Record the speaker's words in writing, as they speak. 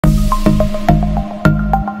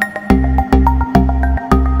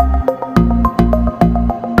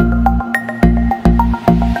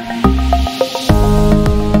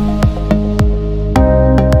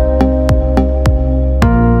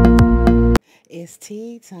It's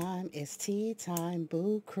tea time. It's tea time,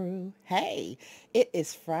 Boo Crew. Hey, it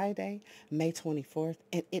is Friday, May 24th,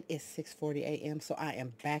 and it is 6:40 a.m. So I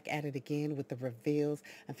am back at it again with the reveals.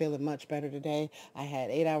 I'm feeling much better today. I had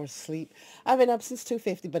 8 hours of sleep. I've been up since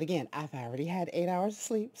 2:50, but again, I've already had 8 hours of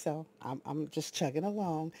sleep, so I'm just chugging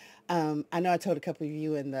along. I know I told a couple of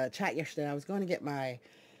you in the chat yesterday I was going to get my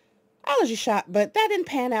allergy shot, but that didn't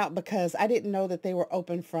pan out because I didn't know that they were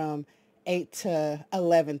open from 8 to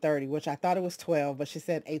 11:30, which I thought it was 12, but she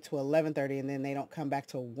said 8 to 11:30, and then they don't come back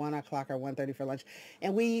till 1 o'clock or 1:30 for lunch.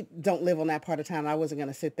 And we don't live on that part of town. I wasn't going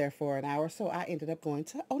to sit there for an hour, so I ended up going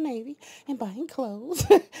to Old Navy and buying clothes.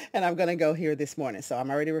 And I'm going to go here this morning, so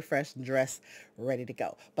I'm already refreshed and dressed, ready to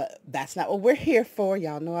go. But that's not what we're here for.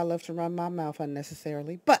 Y'all know I love to run my mouth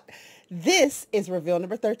unnecessarily, but this is reveal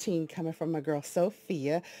number 13 coming from my girl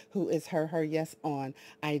Sofia, who is her yes on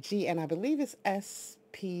IG, and I believe it's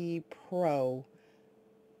SP Pro,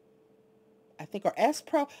 I think, or S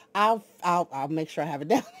Pro. I'll make sure I have it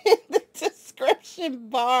down in the description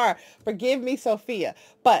bar. Forgive me, Sophia,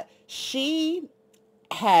 but she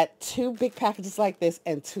had two big packages like this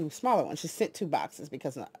and two smaller ones. She sent two boxes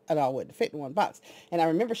because it all wouldn't fit in one box. And I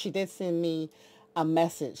remember she did send me a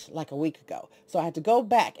message like a week ago. So I had to go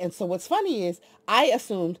back. And so what's funny is I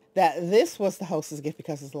assumed that this was the hostess gift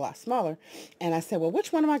because it's a lot smaller. And I said, well,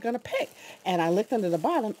 which one am I going to pick? And I looked under the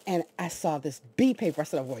bottom and I saw this B paper. I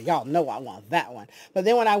said, well, y'all know I want that one. But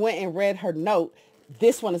then when I went and read her note,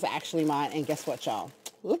 this one is actually mine. And guess what, y'all?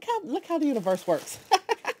 Look how the universe works.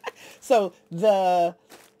 So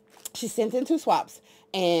she sent in two swaps,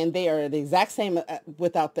 and they are the exact same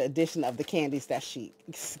without the addition of the candies that she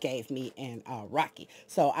gave me and Rocky.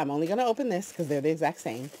 So I'm only going to open this because they're the exact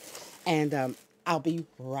same. And I'll be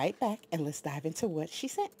right back, and let's dive into what she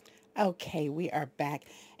sent. Okay, we are back.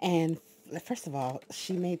 And first of all,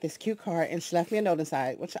 she made this cute card, and she left me a note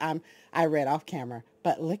inside, which I read off camera.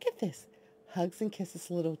 But look at this. Hugs and kisses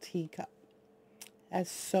little teacup. That's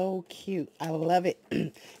so cute. I love it.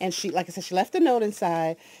 And she, like I said, she left a note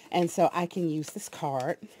inside, and so I can use this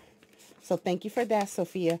card. So thank you for that,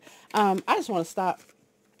 Sophia. I just want to stop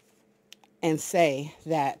and say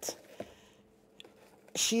that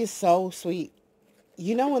she is so sweet.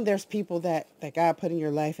 You know when there's people that God put in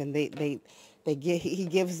your life and he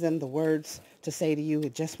gives them the words to say to you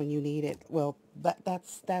just when you need it. Well,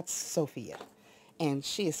 that's Sophia. And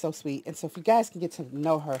she is so sweet. And so if you guys can get to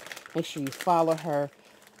know her, make sure you follow her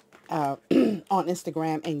on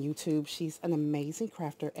Instagram and YouTube. She's an amazing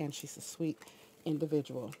crafter, and she's a sweet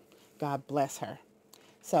individual. God bless her.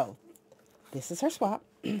 So this is her swap.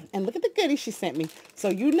 And look at the goodies she sent me. So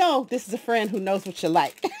you know this is a friend who knows what you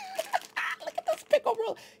like. Look at this pickle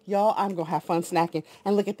roll. Y'all, I'm going to have fun snacking.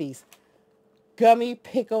 And look at these. Gummy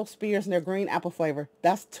pickle spears, and their green apple flavor.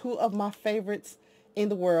 That's two of my favorites in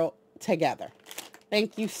the world together.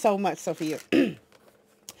 Thank you so much, Sophia.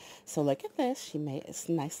 So look at this. She made this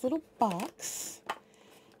nice little box.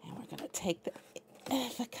 And we're going to take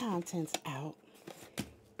the contents out.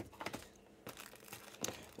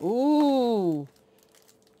 Ooh.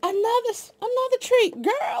 Another treat.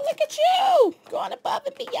 Girl, look at you. Going above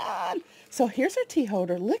and beyond. So here's her tea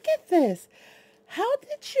holder. Look at this. How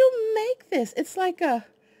did you make this? It's like I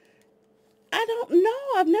don't know.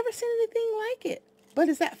 I've never seen anything like it. But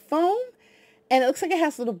is that foam? And it looks like it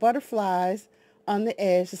has little butterflies on the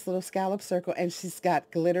edge, this little scallop circle, and she's got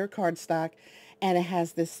glitter cardstock, and it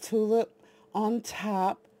has this tulip on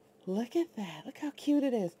top. Look at that. Look how cute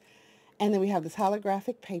it is. And then we have this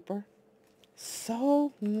holographic paper.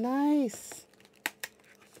 So nice.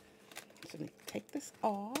 So let me take this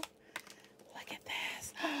off. Look at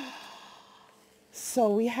this. So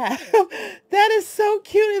we have, that is so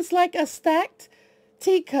cute. It's like a stacked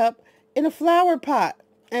teacup in a flower pot.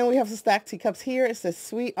 And we have some stacked teacups here. It says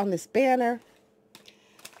sweet on this banner.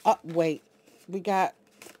 Oh, wait. We got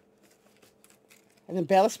an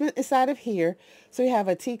embellishment inside of here. So we have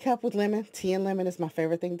a teacup with lemon. Tea and lemon is my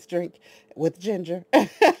favorite thing to drink with ginger.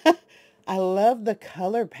 I love the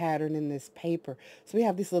color pattern in this paper. So we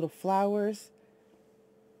have these little flowers.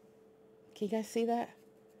 Can you guys see that?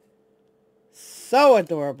 So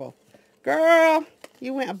adorable. Girl,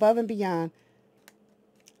 you went above and beyond.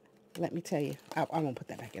 Let me tell you, I won't put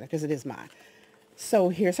that back in there because it is mine. So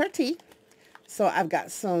here's her tea. So I've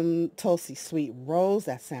got some Tulsi Sweet Rose.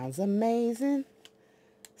 That sounds amazing.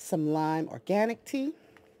 Some lime organic tea.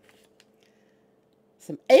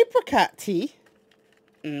 Some apricot tea.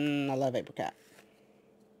 I love apricot.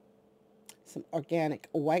 Some organic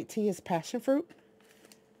white tea is passion fruit.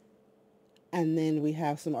 And then we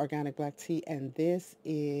have some organic black tea. And this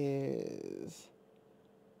is,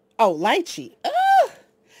 lychee.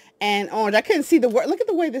 and orange. I couldn't see the word. Look at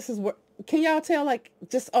the way this is. Can y'all tell? Like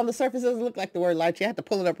just on the surface, it doesn't look like the word lychee. I have to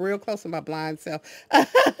pull it up real close with my blind self.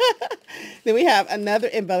 Then we have another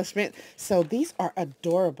embellishment. So these are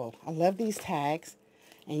adorable. I love these tags,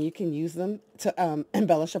 and you can use them to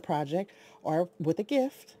embellish a project or with a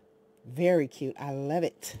gift. Very cute. I love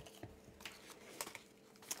it.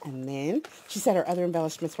 And then she said her other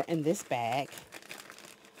embellishments were in this bag.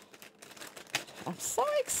 I'm so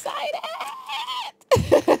excited.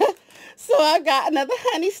 So I got another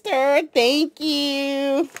honey stir. Thank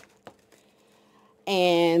you.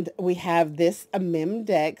 And we have this a Mem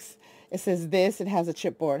Dex. It says this. It has a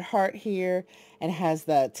chipboard heart here. And it has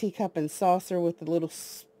the teacup and saucer with the little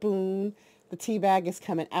spoon. The tea bag is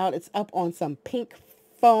coming out. It's up on some pink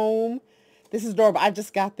foam. This is adorable. I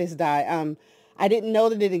just got this die. I didn't know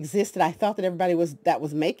that it existed. I thought that everybody that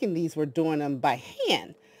was making these were doing them by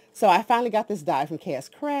hand. So I finally got this die from KS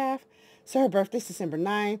Craft. So her birthday's December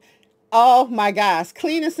 9th. Oh my gosh,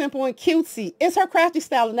 clean and simple and cutesy. It's her crafty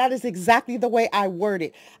style, and that is exactly the way I word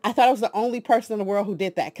it. I thought I was the only person in the world who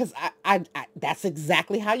did that, because I that's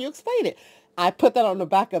exactly how you explain it. I put that on the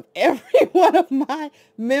back of every one of my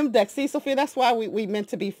Mem decks. See, Sophia, that's why we meant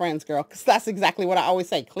to be friends, girl, because that's exactly what I always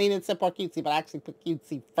say. Clean and simple or cutesy, but I actually put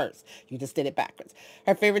cutesy first. You just did it backwards.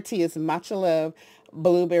 Her favorite tea is Matcha Love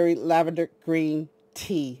Blueberry Lavender Green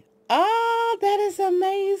Tea. Oh, that is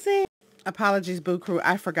amazing. Apologies, Boo Crew.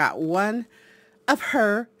 I forgot one of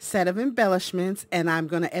her set of embellishments, and I'm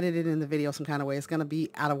going to edit it in the video some kind of way. It's going to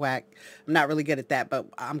be out of whack. I'm not really good at that, but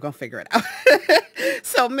I'm going to figure it out.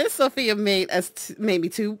 So Miss Sophia made me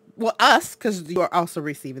two, well, us, because you are also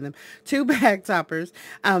receiving them, 2 bag toppers.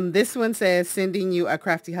 This one says, sending you a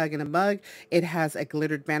crafty hug in a mug. It has a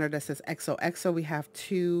glittered banner that says XOXO. We have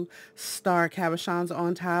 2 star cabochons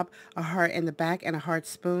on top, a heart in the back, and a heart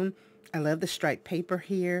spoon. I love the striped paper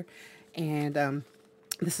here. And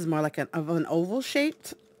this is more like an oval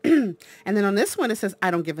shaped. And then on this one, it says,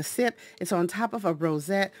 I don't give a sip. It's on top of a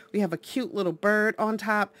rosette. We have a cute little bird on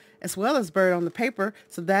top, as well as bird on the paper.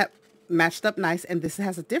 So that matched up nice. And this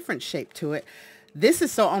has a different shape to it. This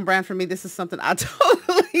is so on brand for me. This is something I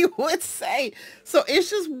totally would say. So it's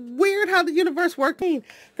just weird how the universe works. Girl,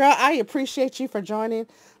 I appreciate you for joining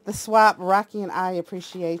the swap. Rocky and I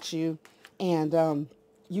appreciate you. And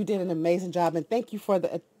you did an amazing job. And thank you for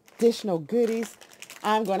the additional goodies.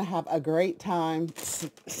 I'm going to have a great time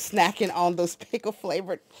snacking on those pickle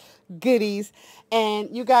flavored goodies.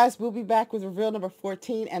 And you guys will be back with reveal number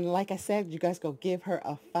 14. And like I said, you guys go give her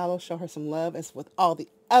a follow, show her some love, as with all the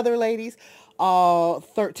other ladies. All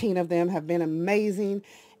 13 of them have been amazing,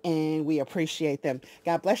 and we appreciate them.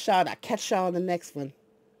 God bless y'all, and I'll catch y'all on the next one.